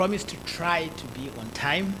Promise to try to be on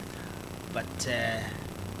time, but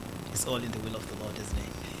it's all in the will of the Lord, isn't it?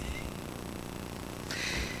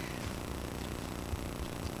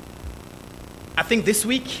 I think this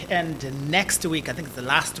week and next week, I think it's the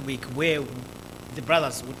last week, where the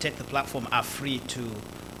brothers who take the platform are free to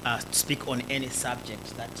speak on any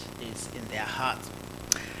subject that is in their hearts.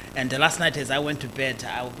 And last night as I went to bed,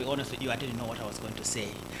 I will be honest with you, I didn't know what I was going to say.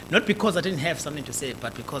 Not because I didn't have something to say,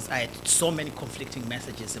 but because I had so many conflicting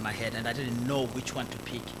messages in my head and I didn't know which one to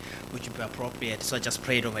pick, which would be appropriate. So I just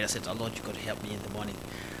prayed over it. I said, "Oh Lord, you've got to help me in the morning."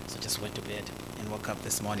 So I just went to bed and woke up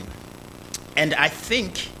this morning. And I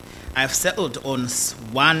think I've settled on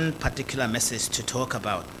one particular message to talk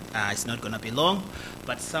about. It's not going to be long,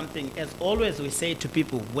 but something, as always we say to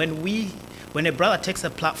people, when a brother takes a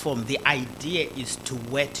platform, the idea is to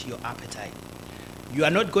whet your appetite. You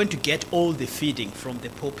are not going to get all the feeding from the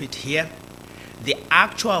pulpit here. The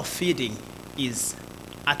actual feeding is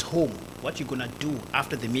at home. What you're going to do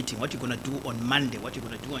after the meeting, what you're going to do on Monday, what you're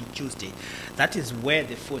going to do on Tuesday. That is where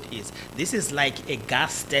the food is. This is like a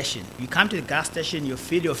gas station. You come to the gas station, you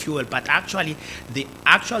fill your fuel, but actually the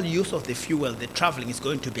actual use of the fuel, the traveling, is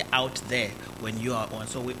going to be out there when you are on.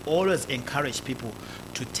 So we always encourage people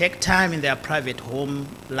to take time in their private home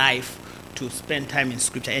life to spend time in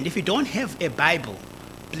Scripture. And if you don't have a Bible,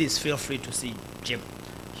 please feel free to see Jim.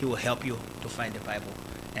 He will help you to find a Bible,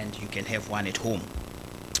 and you can have one at home.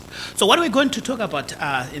 So what we're going to talk about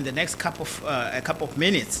in the next couple of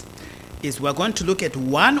minutes is we're going to look at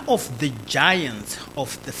one of the giants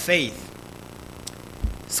of the faith.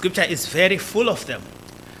 Scripture is very full of them.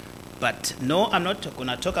 But no, I'm not going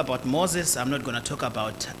to talk about Moses. I'm not going to talk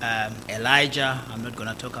about Elijah. I'm not going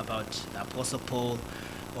to talk about the Apostle Paul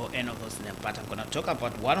or any of those names. But I'm going to talk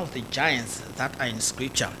about one of the giants that are in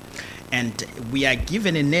Scripture. And we are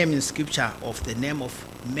given a name in Scripture of the name of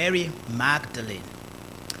Mary Magdalene.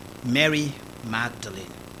 Mary Magdalene.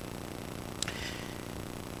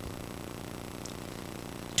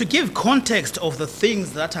 To give context of the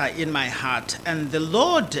things that are in my heart, and the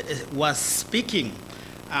Lord was speaking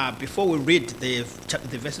before we read the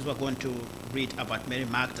verses we're going to read about Mary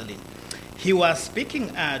Magdalene. He was speaking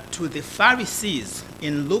to the Pharisees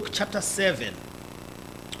in Luke chapter 7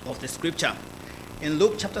 of the Scripture. In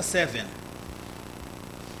Luke chapter 7,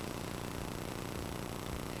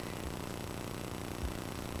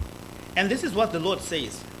 and this is what the Lord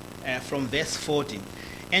says from verse 14.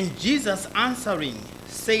 And Jesus answering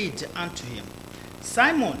said unto him,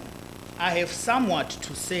 Simon, I have somewhat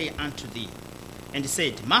to say unto thee. And he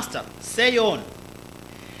said, Master, say on.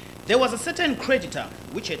 There was a certain creditor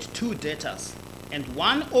which had two debtors, and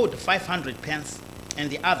one owed 500 pence, and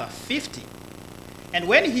the other 50. And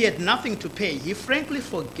when he had nothing to pay, he frankly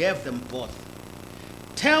forgave them both.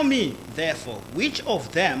 Tell me, therefore, which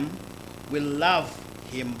of them will love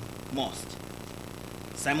him most?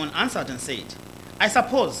 Simon answered and said, I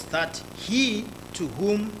suppose that he to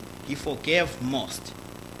whom he forgave most.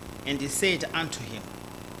 And he said unto him,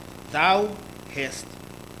 Thou hast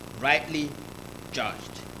rightly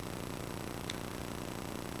judged.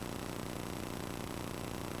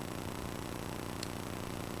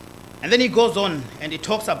 And then he goes on and he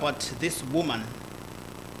talks about this woman.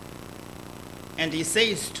 And he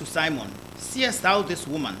says to Simon, Seest thou this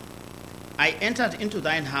woman? I entered into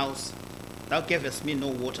thine house, thou gavest me no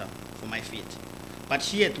water for my feet, but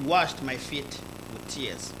she hath washed my feet with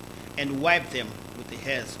tears, and wiped them with the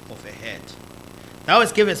hairs of her head. Thou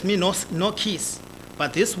hast gavest me no kiss,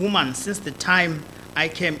 but this woman, since the time I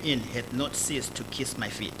came in, hath not ceased to kiss my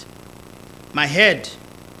feet. My head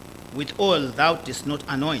with oil thou didst not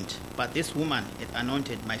anoint, but this woman hath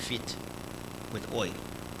anointed my feet with oil.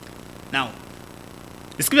 Now,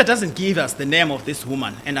 the Scripture doesn't give us the name of this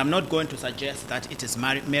woman, and I'm not going to suggest that it is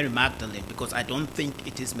Mary Magdalene, because I don't think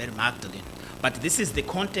it is Mary Magdalene. But this is the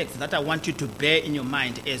context that I want you to bear in your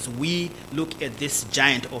mind as we look at this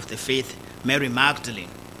giant of the faith, Mary Magdalene.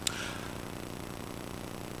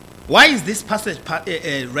 Why is this passage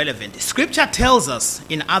relevant? Scripture tells us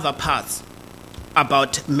in other parts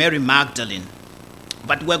about Mary Magdalene,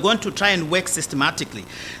 but we're going to try and work systematically.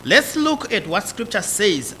 Let's look at what Scripture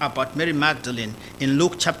says about Mary Magdalene in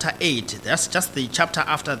Luke chapter 8. That's just the chapter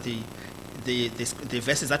after the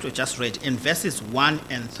verses that we just read, in verses 1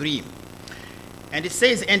 and 3. And it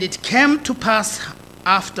says, And it came to pass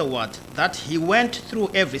afterward that he went through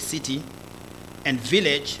every city and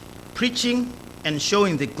village, preaching and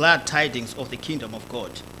showing the glad tidings of the kingdom of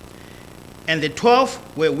God. And the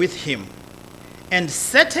 12 were with him, and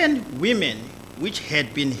certain women which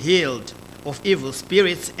had been healed of evil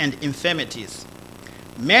spirits and infirmities.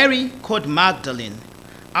 Mary called Magdalene,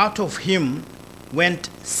 out of him went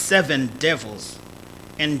 7 devils,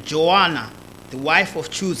 and Joanna, the wife of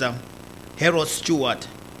Chusa, Herod's steward,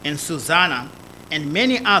 and Susanna, and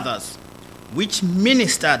many others, which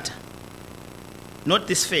ministered, not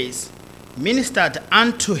this phase, ministered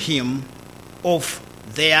unto him of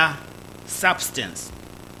their substance.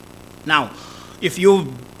 Now, if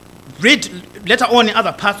you read later on in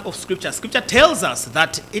other parts of Scripture, Scripture tells us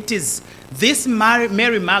that it is this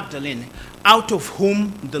Mary Magdalene out of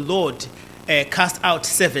whom the Lord cast out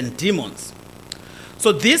 7 demons.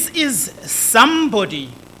 So this is somebody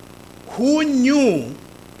who knew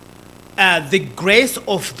the grace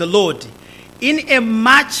of the Lord in a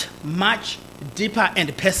much, much deeper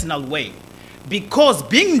and personal way. Because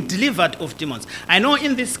being delivered of demons, I know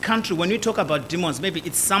in this country when we talk about demons, maybe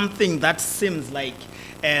it's something that seems like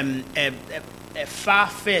a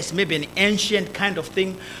far-fetched, maybe an ancient kind of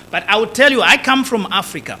thing. But I will tell you, I come from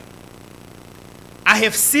Africa. I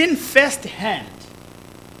have seen firsthand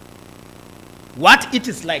what it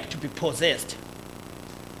is like to be possessed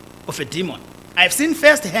of a demon. I have seen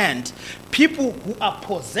firsthand people who are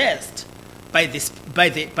possessed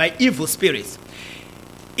by evil spirits.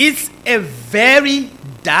 It's a very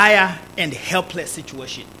dire and helpless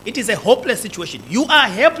situation. It is a hopeless situation. You are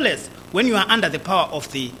helpless when you are under the power of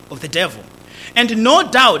the devil. And no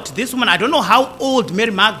doubt, this woman, I don't know how old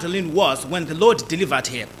Mary Magdalene was when the Lord delivered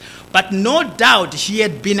her, but no doubt she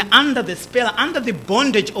had been under the spell, under the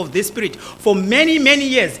bondage of this spirit for many, many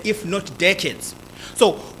years, if not decades.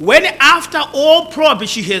 So when after all probably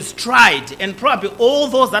she has tried, and probably all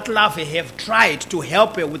those that love her have tried to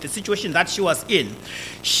help her with the situation that she was in,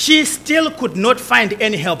 she still could not find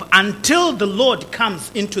any help until the Lord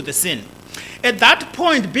comes into the scene. At that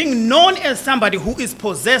point, being known as somebody who is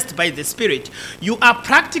possessed by the spirit, you are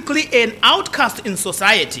practically an outcast in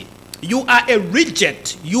society. You are a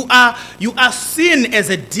reject. You are seen as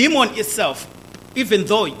a demon itself, even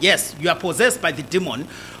though, yes, you are possessed by the demon,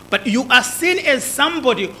 but you are seen as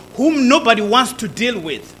somebody whom nobody wants to deal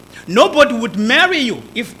with. Nobody would marry you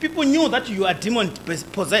if people knew that you are demon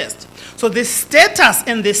possessed. So the status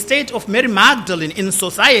and the state of Mary Magdalene in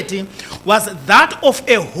society was that of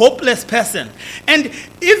a hopeless person. And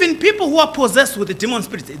even people who are possessed with the demon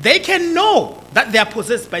spirit, they can know that they are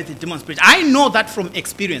possessed by the demon spirit. I know that from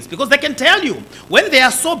experience, because they can tell you when they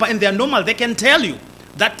are sober and they are normal, they can tell you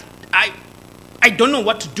that I don't know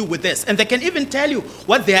what to do with this. And they can even tell you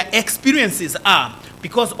what their experiences are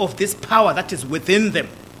because of this power that is within them.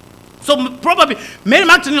 So probably Mary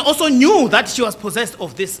Magdalene also knew that she was possessed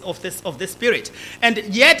of this spirit, and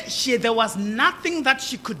yet there was nothing that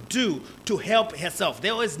she could do to help herself.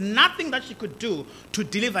 There was nothing that she could do to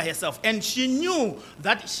deliver herself, and she knew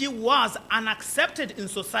that she was unaccepted in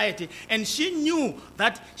society, and she knew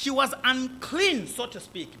that she was unclean, so to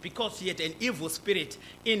speak, because she had an evil spirit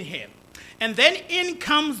in her. And then in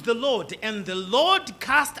comes the Lord, and the Lord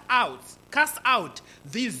cast out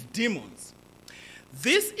these demons.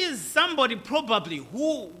 This is somebody probably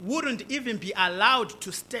who wouldn't even be allowed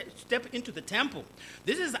to step into the temple.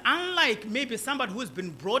 This is unlike maybe somebody who's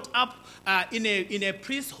been brought up in a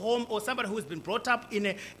priest's home, or somebody who's been brought up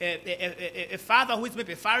in a father who is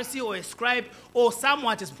maybe a Pharisee or a scribe, or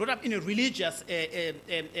someone is brought up in a religious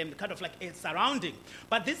kind of like a surrounding.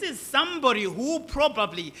 But this is somebody who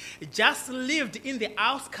probably just lived in the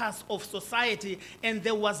outskirts of society, and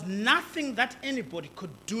there was nothing that anybody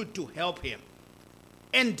could do to help him.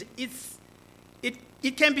 And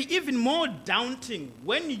it can be even more daunting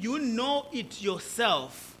when you know it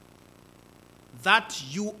yourself that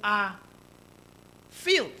you are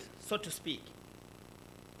filth, so to speak.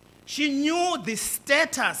 She knew the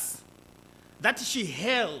status that she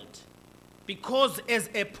held, because as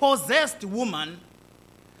a possessed woman,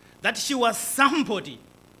 that she was somebody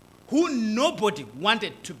who nobody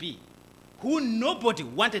wanted to be, who nobody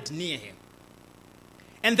wanted near him.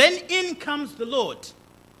 And then in comes the Lord.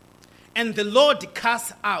 And the Lord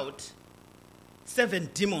casts out 7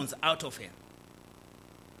 demons out of her.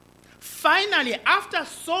 Finally, after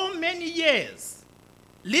so many years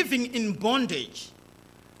living in bondage,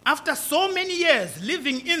 after so many years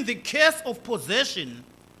living in the curse of possession,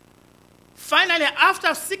 finally,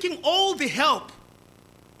 after seeking all the help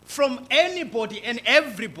from anybody and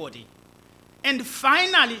everybody, and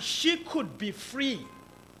finally she could be free.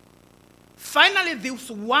 Finally, this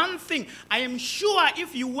one thing, I am sure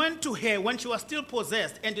if you went to her when she was still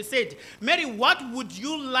possessed and you said, Mary, what would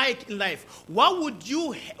you like in life? What would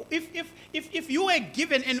you, if you were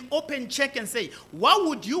given an open check and say, what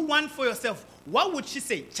would you want for yourself? What would she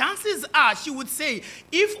say? Chances are she would say,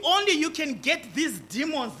 if only you can get these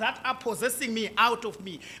demons that are possessing me out of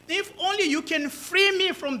me. If only you can free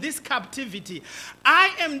me from this captivity.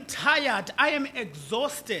 I am tired. I am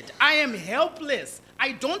exhausted. I am helpless.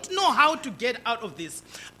 I don't know how to get out of this.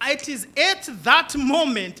 It is at that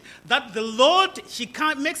moment that the Lord,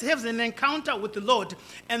 has an encounter with the Lord,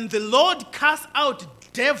 and the Lord casts out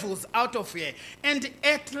devils out of her. And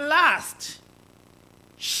at last,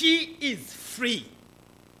 she is free.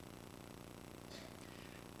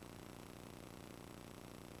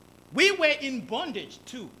 We were in bondage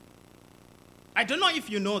too. I don't know if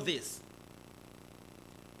you know this.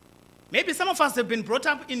 Maybe some of us have been brought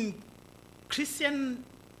up in Christian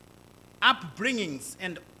upbringings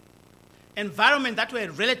and environment that were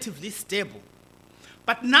relatively stable.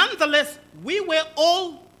 But nonetheless, we were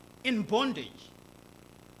all in bondage.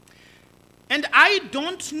 And I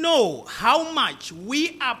don't know how much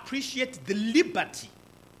we appreciate the liberty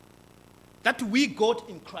that we got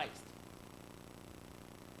in Christ.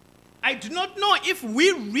 I do not know if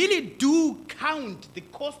we really do count the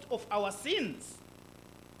cost of our sins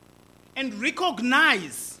and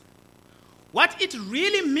recognize what it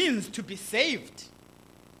really means to be saved,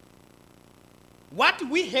 what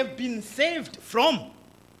we have been saved from.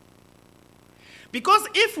 Because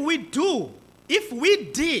if we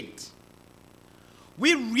did,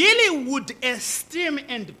 we really would esteem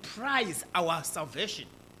and prize our salvation.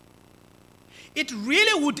 It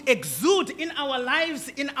really would exude in our lives,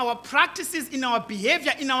 in our practices, in our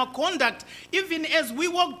behavior, in our conduct. Even as we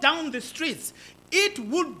walk down the streets, it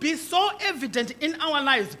would be so evident in our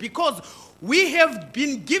lives because we have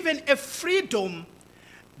been given a freedom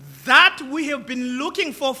that we have been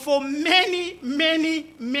looking for many,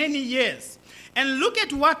 many, many years. And look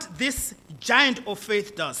at what this giant of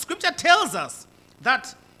faith does. Scripture tells us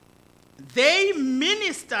that they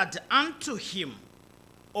ministered unto him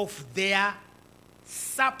of their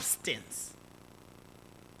substance.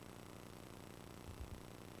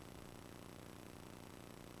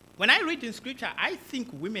 When I read in Scripture, I think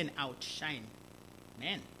women outshine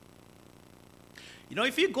men. You know,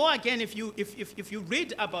 if you go again, if you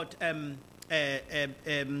read about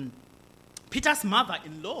Peter's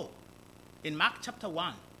mother-in-law in Mark chapter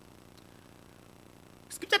 1,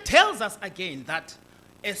 Scripture tells us again that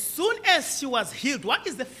as soon as she was healed, what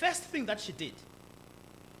is the first thing that she did?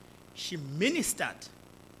 She ministered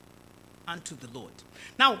unto the Lord.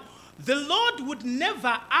 Now, the Lord would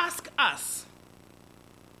never ask us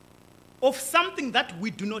of something that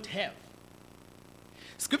we do not have.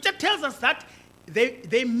 Scripture tells us that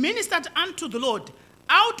they ministered unto the Lord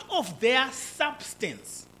out of their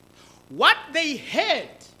substance. What they had,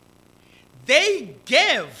 they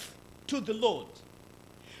gave to the Lord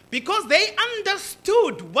because they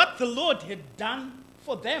understood what the Lord had done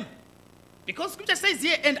for them. Because Scripture says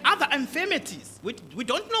here, and other infirmities, we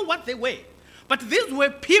don't know what they were. But these were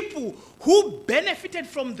people who benefited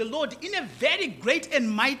from the Lord in a very great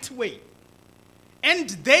and mighty way. And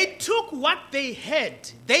they took what they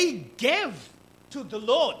had, they gave to the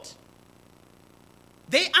Lord.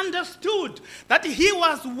 They understood that he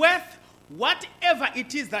was worth whatever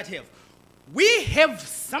it is that have. We have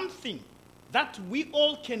something that we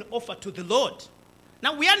all can offer to the Lord.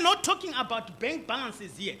 Now, we are not talking about bank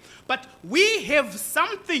balances here, but we have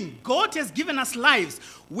something. God has given us lives.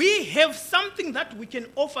 We have something that we can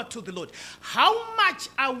offer to the Lord. How much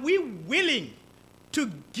are we willing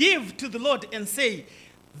to give to the Lord and say,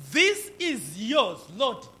 this is yours,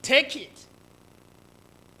 Lord, take it.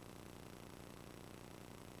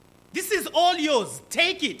 This is all yours,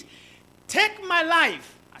 take it. Take my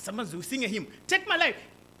life. Sometimes we sing a hymn, take my life.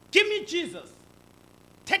 Give me Jesus.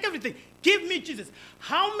 Take everything. Give me Jesus.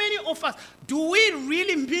 How many of us, do we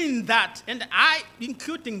really mean that? And I,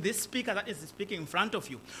 including this speaker that is speaking in front of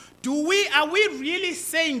you, are we really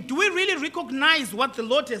saying, do we really recognize what the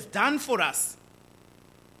Lord has done for us?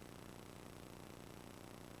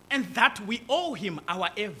 And that we owe him our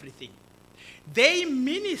everything. They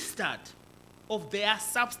ministered of their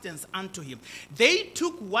substance unto him. They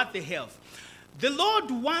took what they have. The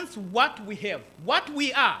Lord wants what we have, what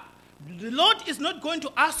we are. The Lord is not going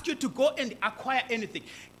to ask you to go and acquire anything.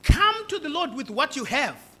 Come to the Lord with what you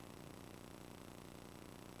have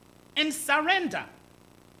and surrender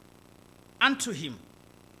unto him.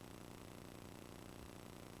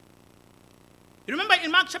 You remember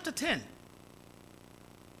in Mark chapter 10,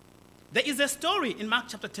 there is a story in Mark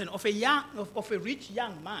chapter 10 of a rich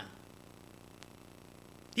young man.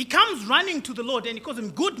 He comes running to the Lord and he calls him,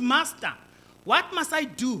 good master, what must I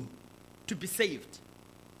do to be saved?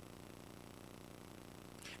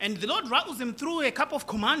 And the Lord rattles him through a couple of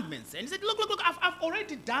commandments. And he said, look, I've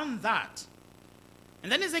already done that.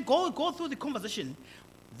 And then as they go through the conversation,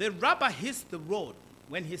 the rabbi hits the road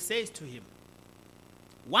when he says to him,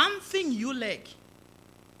 one thing you lack,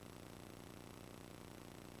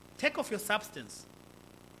 take off your substance,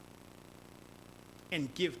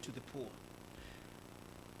 and give to the poor.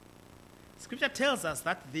 Scripture tells us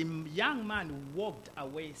that the young man walked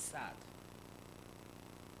away sad.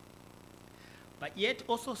 But yet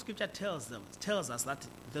also Scripture tells us that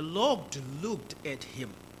the Lord looked at him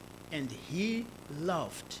and he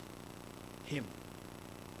loved him.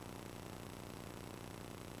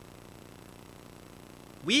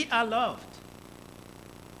 We are loved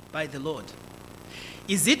by the Lord.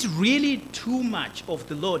 Is it really too much of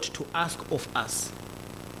the Lord to ask of us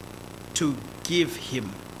to give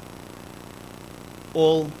him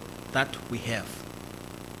all that we have?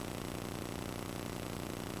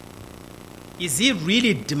 Is he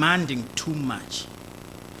really demanding too much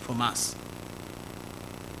from us?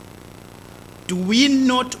 Do we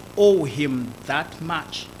not owe him that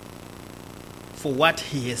much for what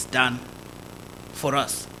he has done for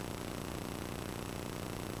us?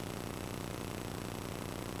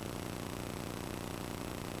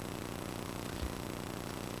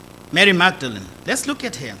 Mary Magdalene, let's look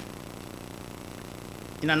at her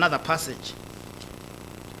in another passage.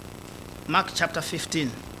 Mark chapter 15.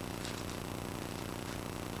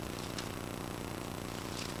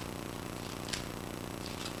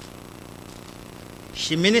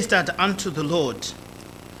 She ministered unto the Lord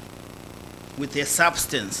with her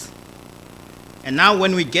substance. And now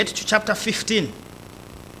when we get to chapter 15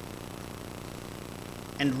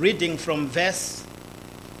 and reading from verse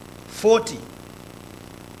 40,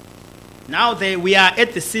 now we are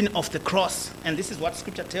at the scene of the cross, and this is what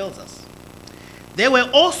Scripture tells us. There were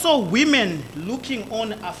also women looking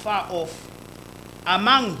on afar off,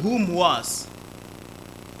 among whom was,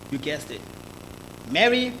 you guessed it,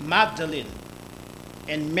 Mary Magdalene,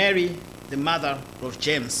 and Mary, the mother of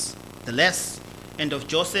James the Less, and of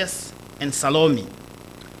Joseph and Salome,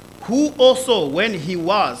 who also, when he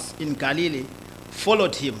was in Galilee,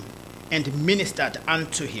 followed him and ministered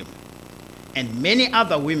unto him, and many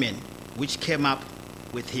other women which came up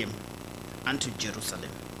with him unto Jerusalem.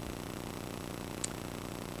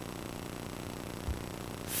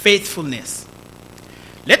 Faithfulness.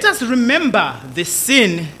 Let us remember the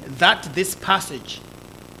sin that this passage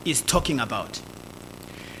is talking about.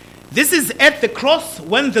 This is at the cross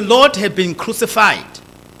when the Lord had been crucified.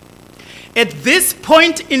 At this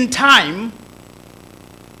point in time,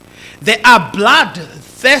 there are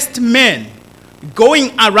bloodthirsty men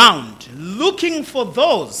going around looking for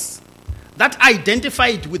those that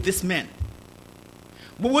identified with this man.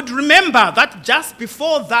 We would remember that just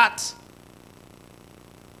before that,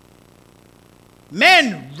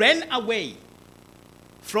 men ran away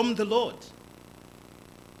from the Lord.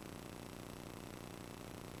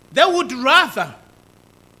 They would rather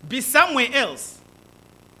be somewhere else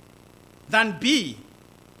than be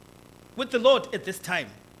with the Lord at this time.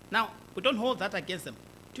 Now, we don't hold that against them.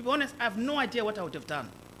 To be honest, I have no idea what I would have done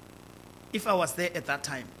if I was there at that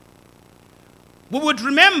time. We would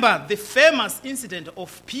remember the famous incident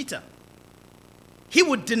of Peter. He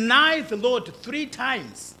would deny the Lord 3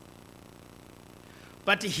 times.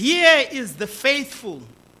 But here is the faithful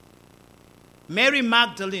Mary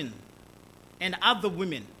Magdalene and other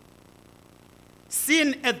women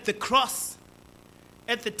seen at the cross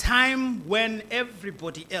at the time when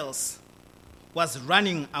everybody else was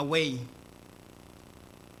running away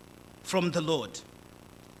from the Lord.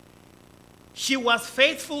 She was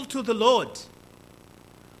faithful to the Lord,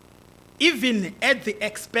 even at the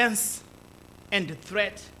expense and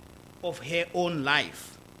threat of her own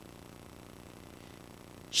life.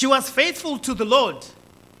 She was faithful to the Lord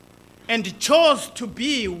and chose to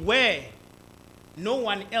be where no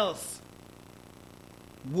one else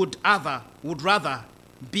would rather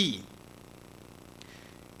be.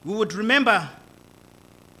 We would remember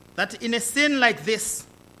that in a sin like this,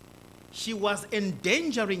 she was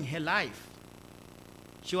endangering her life.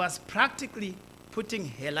 She was practically putting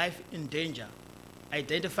her life in danger,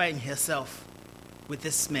 identifying herself with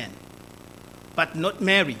this man. But not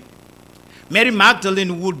Mary. Mary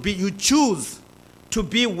Magdalene you choose to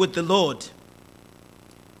be with the Lord.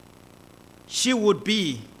 She would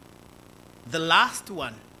be the last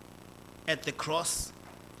one at the cross.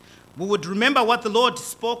 We would remember what the Lord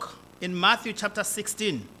spoke in Matthew chapter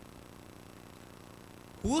 16.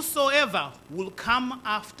 Whosoever will come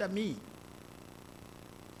after me,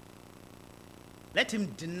 let him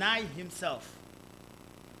deny himself,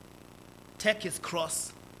 take his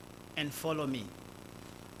cross, and follow me.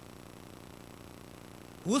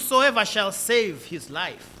 Whosoever shall save his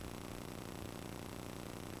life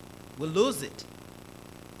will lose it.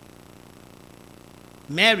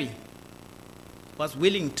 Mary was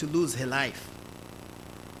willing to lose her life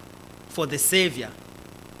for the Savior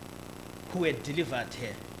who had delivered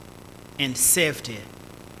her and saved her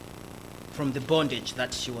from the bondage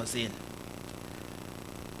that she was in.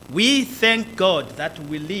 We thank God that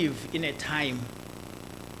we live in a time,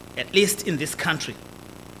 at least in this country,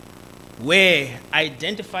 where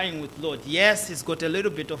identifying with Lord, yes, it's got a little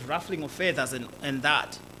bit of ruffling of feathers and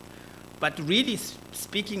that, but really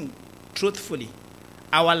speaking truthfully,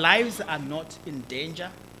 our lives are not in danger.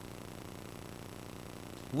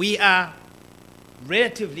 We are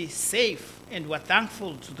relatively safe, and we're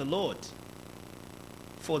thankful to the Lord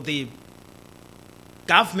for the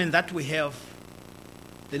government that we have,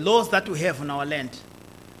 the laws that we have on our land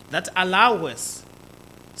that allow us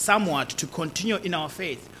somewhat to continue in our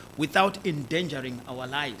faith without endangering our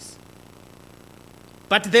lives.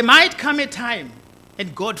 But there might come a time,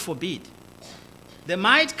 and God forbid, there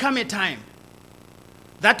might come a time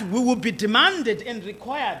that we will be demanded and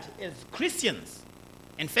required as Christians.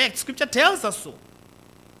 In fact, Scripture tells us so,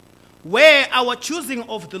 where our choosing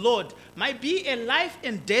of the Lord might be a life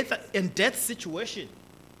and death situation.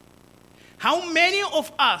 How many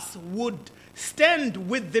of us would stand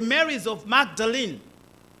with the Marys of Magdalene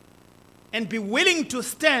and be willing to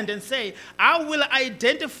stand and say, I will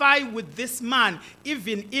identify with this man,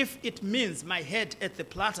 even if it means my head at the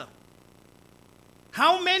platter?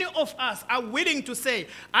 How many of us are willing to say,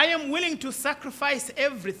 I am willing to sacrifice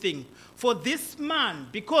everything for this man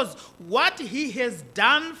because what he has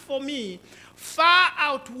done for me far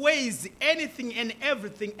outweighs anything and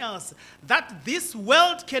everything else that this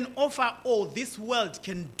world can offer or this world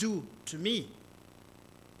can do to me?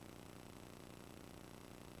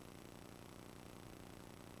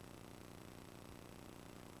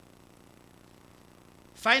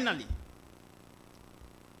 Finally,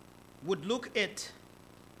 would look at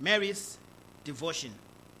Mary's devotion.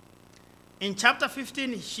 In chapter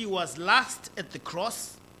 15, she was last at the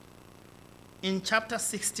cross. In chapter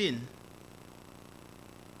 16,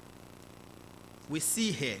 we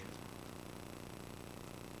see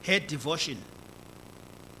her devotion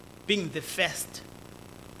being the first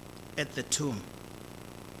at the tomb.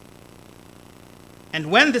 And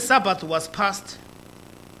when the Sabbath was passed,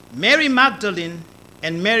 Mary Magdalene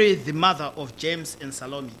and Mary, the mother of James and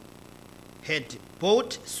Salome, had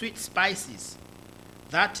bought sweet spices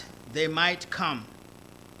that they might come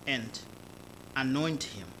and anoint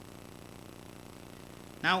him.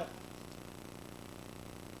 Now,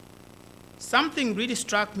 something really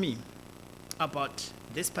struck me about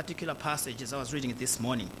this particular passage as I was reading it this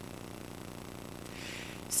morning.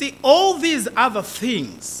 See, all these other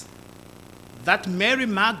things that Mary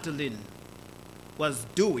Magdalene was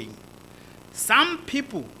doing, some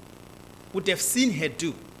people would have seen her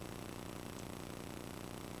do.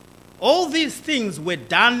 All these things were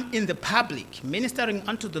done in the public, ministering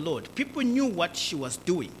unto the Lord. People knew what she was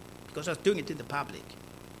doing because she was doing it in the public.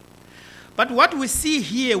 But what we see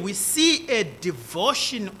here, we see a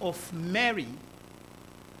devotion of Mary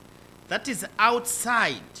that is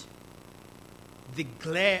outside the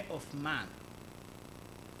glare of man.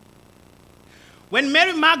 When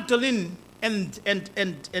Mary Magdalene and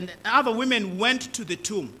other women went to the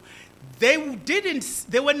tomb, they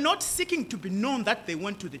were not seeking to be known that they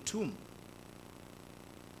went to the tomb.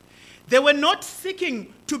 They were not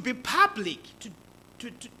seeking to be public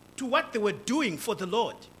to what they were doing for the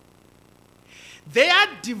Lord. Their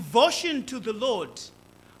devotion to the Lord,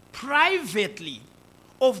 privately,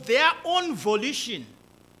 of their own volition,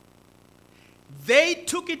 they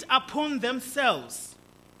took it upon themselves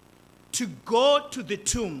to go to the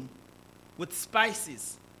tomb with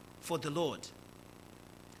spices for the Lord.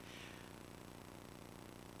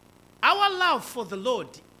 Our love for the Lord,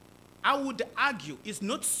 I would argue, is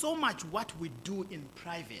not so much what we do in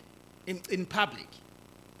private, in public.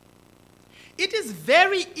 It is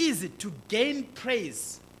very easy to gain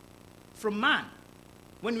praise from man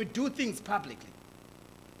when we do things publicly.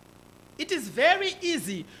 It is very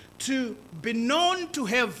easy to be known to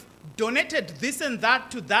have donated this and that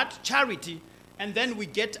to that charity, and then we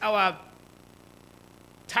get our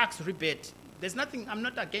tax rebate. There's nothing, I'm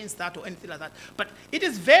not against that or anything like that. But it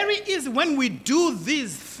is very easy when we do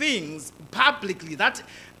these things publicly that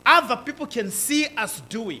other people can see us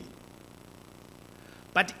doing.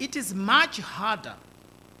 But it is much harder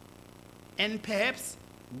and perhaps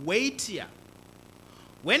weightier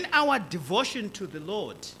when our devotion to the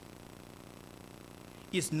Lord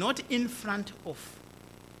is not in front of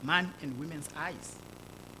man and women's eyes.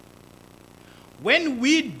 When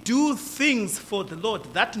we do things for the Lord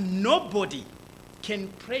that nobody can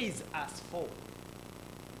praise us for.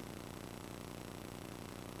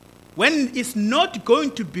 When it's not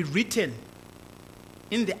going to be written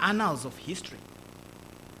in the annals of history.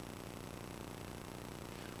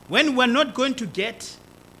 When we're not going to get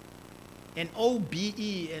an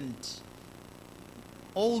OBE and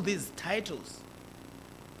all these titles.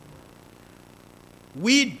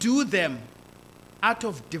 We do them out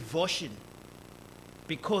of devotion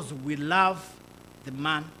because we love the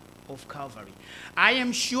man of Calvary. I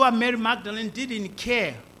am sure Mary Magdalene didn't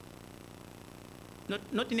care,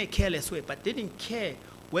 not in a careless way, but didn't care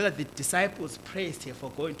whether the disciples praised her for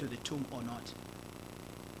going to the tomb or not.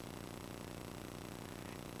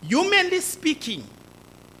 Humanly speaking,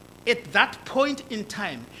 at that point in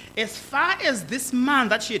time, as far as this man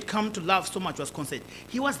that she had come to love so much was concerned,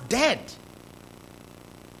 he was dead.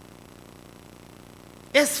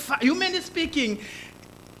 Humanly speaking,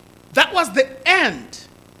 that was the end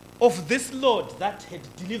of this Lord that had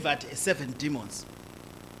delivered 7 demons.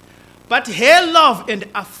 But her love and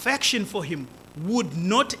affection for him would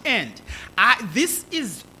not end. This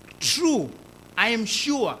is true. I am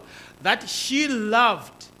sure that she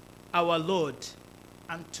loved our Lord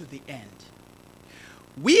unto the end.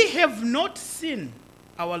 We have not seen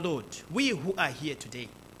our Lord, we who are here today.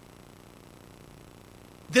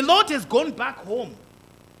 The Lord has gone back home.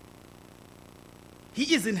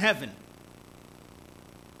 He is in heaven.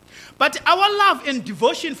 But our love and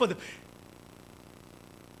devotion for them,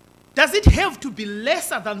 does it have to be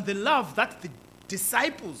lesser than the love that the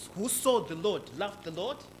disciples who saw the Lord loved the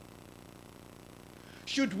Lord?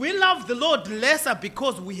 Should we love the Lord lesser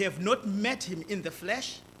because we have not met him in the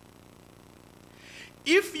flesh?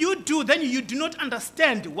 If you do, then you do not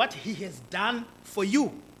understand what he has done for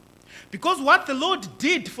you. Because what the Lord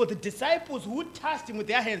did for the disciples who touched him with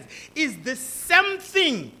their hands is the same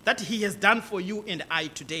thing that he has done for you and I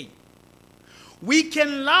today. We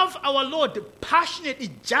can love our Lord passionately,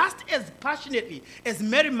 just as passionately as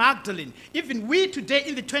Mary Magdalene, even we today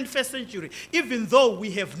in the 21st century, even though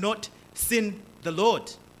we have not seen the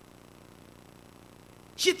Lord.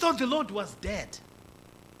 She thought the Lord was dead.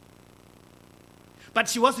 But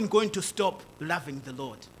she wasn't going to stop loving the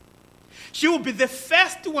Lord. She will be the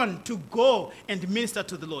first one to go and minister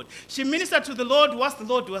to the Lord. She ministered to the Lord whilst the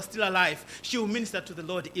Lord was still alive. She will minister to the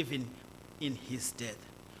Lord even in his death.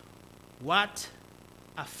 What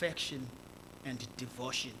affection and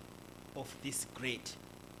devotion of this great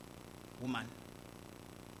woman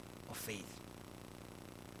of faith.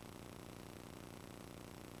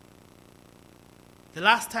 The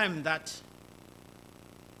last time that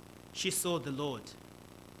she saw the Lord,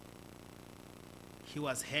 he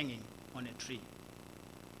was hanging on a tree.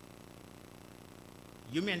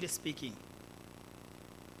 Humanly speaking,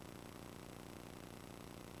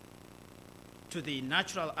 to the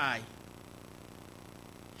natural eye,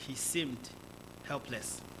 he seemed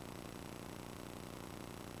helpless.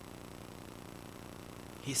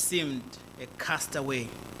 He seemed a castaway.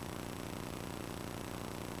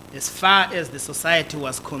 As far as the society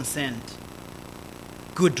was concerned,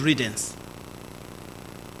 good riddance.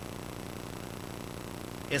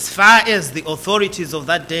 As far as the authorities of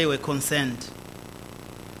that day were concerned,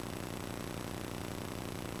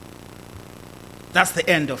 that's the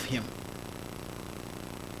end of him.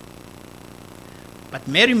 But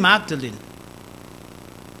Mary Magdalene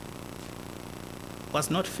was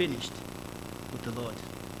not finished with the Lord.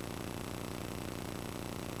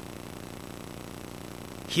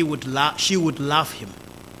 She would love him,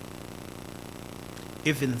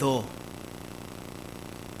 even though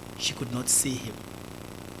she could not see him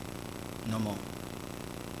no more.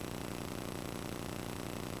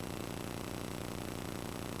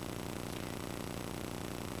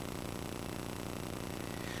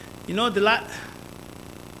 You know,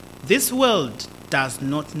 this world does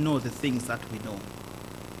not know the things that we know.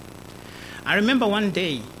 I remember one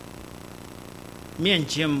day, me and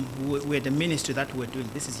Jim, we had a ministry that we were doing.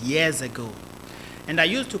 This is years ago. And I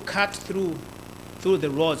used to cut through the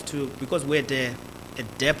roads because we had a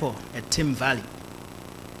depot at Tim Valley.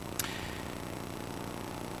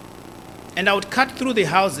 And I would cut through the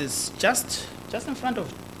houses just in front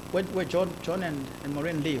of where John and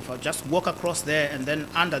Maureen live. I would just walk across there and then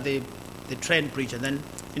under the train bridge and then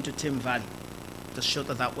into Tim Valley, just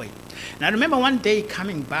shorter that way. And I remember one day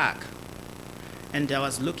coming back and I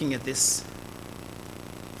was looking at this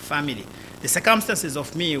family. The circumstances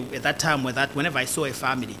of me at that time were that whenever I saw a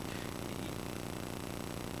family,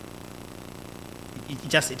 it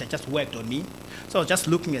just worked on me. So I was just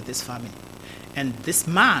looking at this family. And this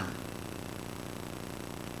man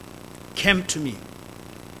came to me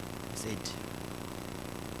and said,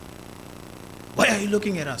 "Why are you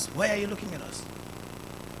looking at us? Why are you looking at us?"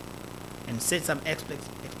 And said some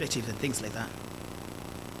expletives and things like that.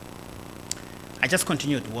 I just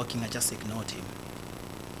continued walking. I just ignored him.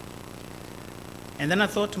 And then I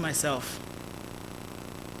thought to myself,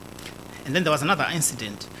 and then there was another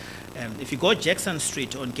incident. If you go Jackson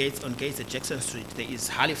Street on Gates at Jackson Street, there is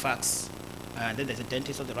Halifax, and then there's a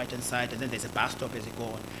dentist on the right-hand side, and then there's a bus stop as you go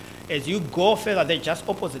on. As you go further, they're just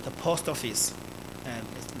opposite the post office.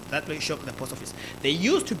 That way shop, the post office. There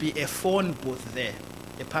used to be a phone booth there,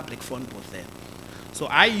 a public phone booth there. So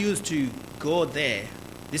I used to go there.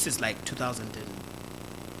 This is like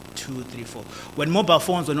 2002, 3, 4, when mobile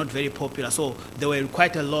phones were not very popular. So there were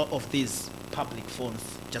quite a lot of these public phones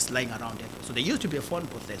just lying around everywhere. So there used to be a phone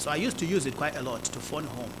booth there. So I used to use it quite a lot to phone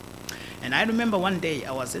home. And I remember one day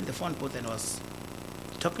I was in the phone booth and I was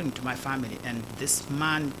talking to my family, and this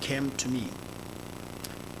man came to me.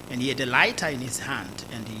 And he had a lighter in his hand,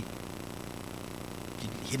 and he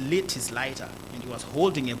lit his lighter, and he was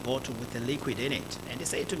holding a bottle with a liquid in it. And he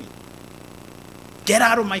said to me, "Get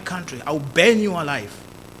out of my country, I'll burn you alive."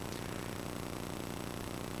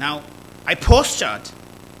 Now, I postured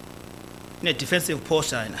in a defensive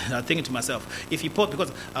posture, and I was thinking to myself,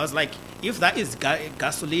 because I was like, if that is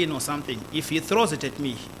gasoline or something, if he throws it at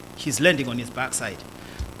me, he's landing on his backside.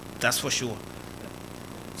 That's for sure.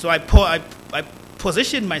 So I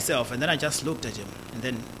positioned myself, and then I just looked at him, and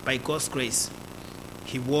then by God's grace,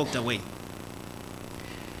 he walked away.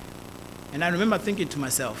 And I remember thinking to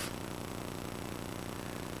myself,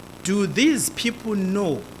 do these people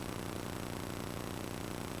know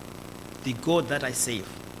the God that I save?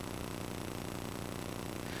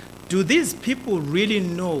 Do these people really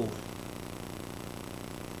know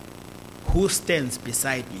who stands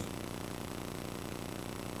beside me?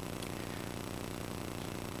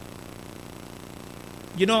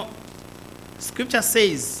 You know, Scripture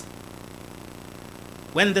says,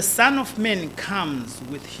 when the Son of Man comes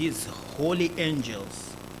with his holy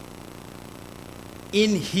angels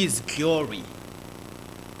in his glory,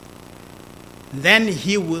 then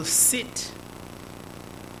he will sit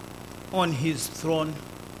on his throne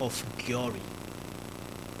of glory.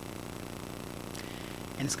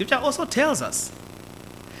 And Scripture also tells us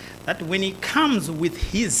that when he comes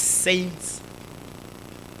with his saints,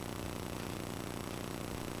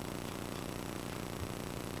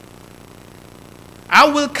 I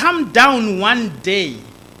will come down one day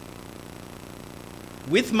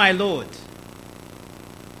with my Lord.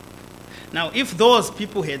 Now, if those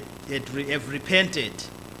people have repented,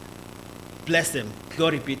 bless them,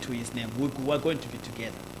 glory be to his name, we're going to be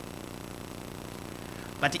together.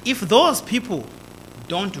 But if those people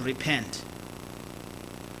don't repent,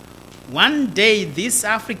 one day this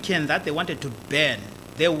African that they wanted to burn,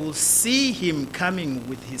 they will see him coming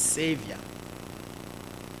with his Savior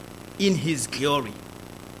in his glory.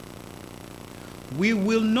 We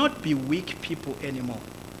will not be weak people anymore.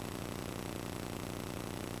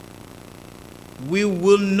 We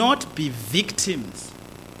will not be victims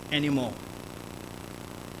anymore.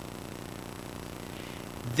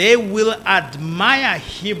 They will admire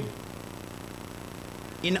him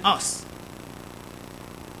in us.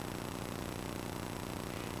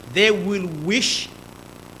 They will wish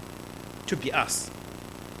to be us.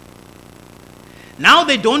 Now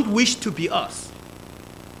they don't wish to be us.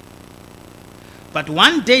 But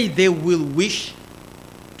one day they will wish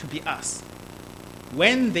to be us.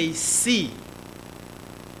 When they see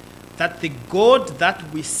that the God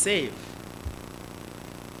that we save,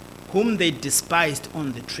 whom they despised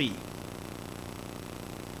on the tree,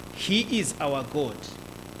 he is our God,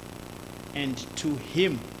 and to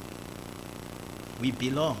him we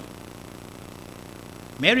belong.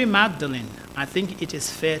 Mary Magdalene, I think it is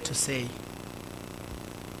fair to say,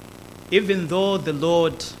 even though the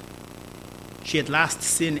Lord she had last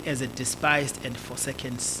seen as a despised and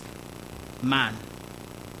forsaken man,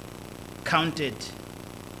 counted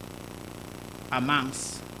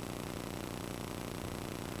amongst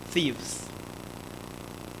thieves,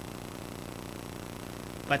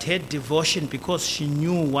 but had devotion because she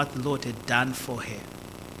knew what the Lord had done for her.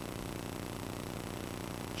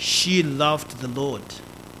 She loved the Lord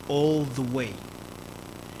all the way.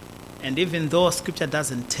 And even though Scripture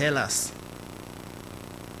doesn't tell us,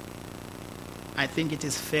 I think it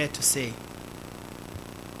is fair to say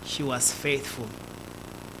she was faithful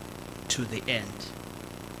to the end.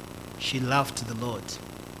 She loved the Lord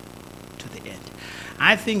to the end.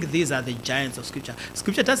 I think these are the giants of Scripture.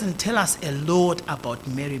 Scripture doesn't tell us a lot about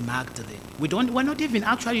Mary Magdalene. We're not even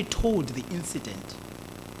actually told the incident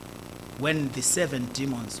when the 7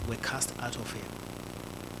 demons were cast out of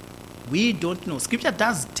her. We don't know. Scripture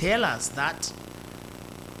does tell us that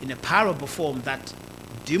in a parable form that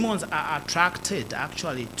demons are attracted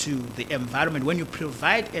actually to the environment. When you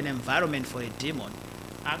provide an environment for a demon,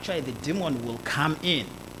 actually the demon will come in.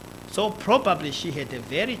 So probably she had a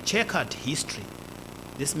very checkered history,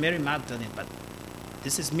 this Mary Magdalene, but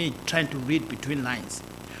this is me trying to read between lines.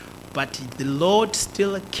 But the Lord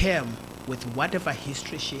still came with whatever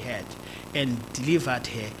history she had and delivered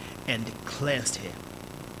her and cleansed her.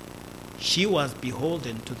 She was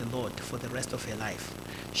beholden to the Lord for the rest of her life.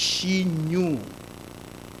 She knew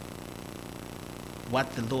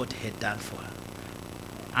what the Lord had done for her.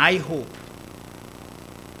 I hope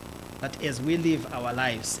that as we live our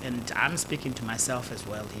lives, and I'm speaking to myself as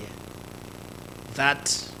well here,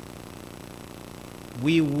 that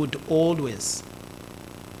we would always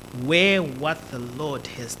weigh what the Lord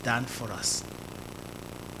has done for us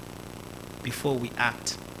before we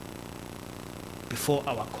act, before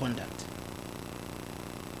our conduct,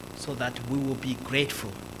 so that we will be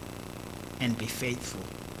grateful and be faithful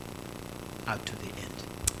out to the end.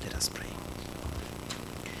 Let us pray.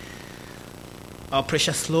 Our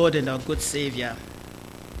precious Lord and our good Savior,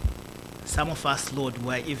 some of us, Lord,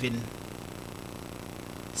 were even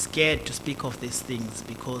scared to speak of these things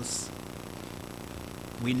because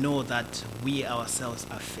we know that we ourselves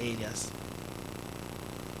are failures.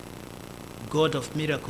 God of miracles,